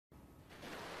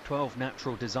12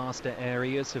 natural disaster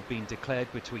areas have been declared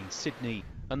between Sydney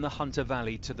and the Hunter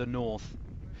Valley to the north.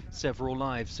 Several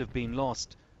lives have been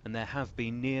lost and there have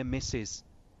been near misses.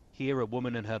 Here a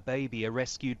woman and her baby are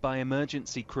rescued by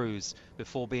emergency crews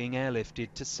before being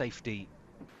airlifted to safety.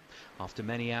 After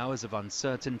many hours of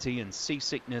uncertainty and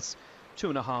seasickness,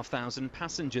 2,500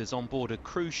 passengers on board a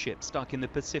cruise ship stuck in the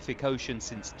Pacific Ocean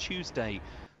since Tuesday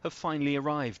have finally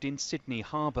arrived in Sydney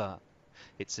Harbour.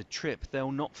 It's a trip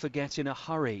they'll not forget in a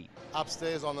hurry.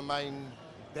 Upstairs on the main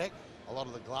deck, a lot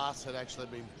of the glass had actually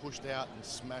been pushed out and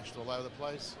smashed all over the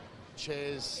place.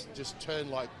 Chairs just turned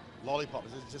like lollipops.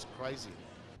 It's just crazy.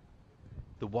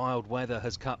 The wild weather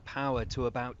has cut power to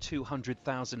about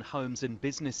 200,000 homes and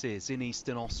businesses in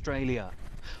eastern Australia,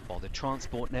 while the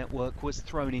transport network was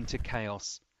thrown into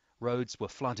chaos. Roads were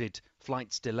flooded,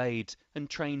 flights delayed and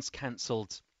trains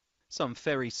cancelled. Some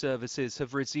ferry services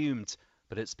have resumed,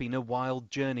 but it's been a wild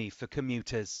journey for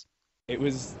commuters. It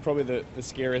was probably the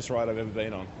scariest ride I've ever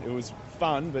been on. It was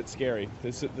fun but scary.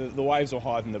 The waves were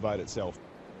higher than the boat itself.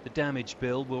 The damage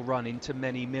bill will run into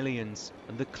many millions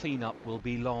and the clean-up will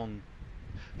be long.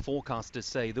 Forecasters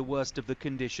say the worst of the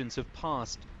conditions have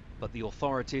passed, but the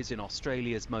authorities in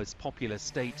Australia's most populous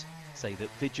state say that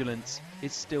vigilance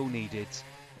is still needed.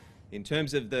 In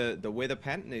terms of the weather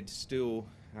pattern, it's still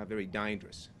very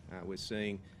dangerous. We're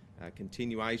seeing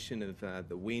continuation of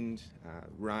the wind,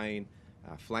 rain,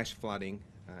 flash flooding,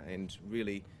 and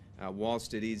really,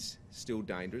 whilst it is still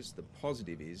dangerous, the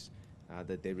positive is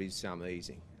that there is some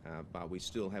easing, but we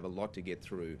still have a lot to get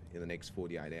through in the next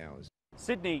 48 hours.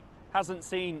 Sydney hasn't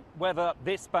seen weather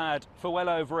this bad for well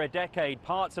over a decade.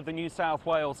 Parts of the New South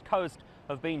Wales coast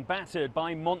have been battered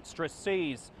by monstrous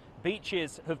seas.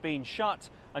 Beaches have been shut,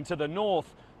 and to the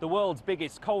north, the world's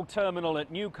biggest coal terminal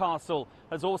at Newcastle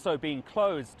has also been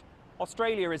closed.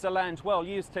 Australia is a land well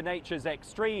used to nature's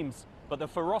extremes, but the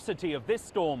ferocity of this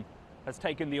storm has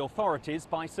taken the authorities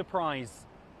by surprise.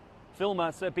 Phil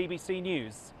Mercer, BBC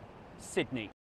News, Sydney.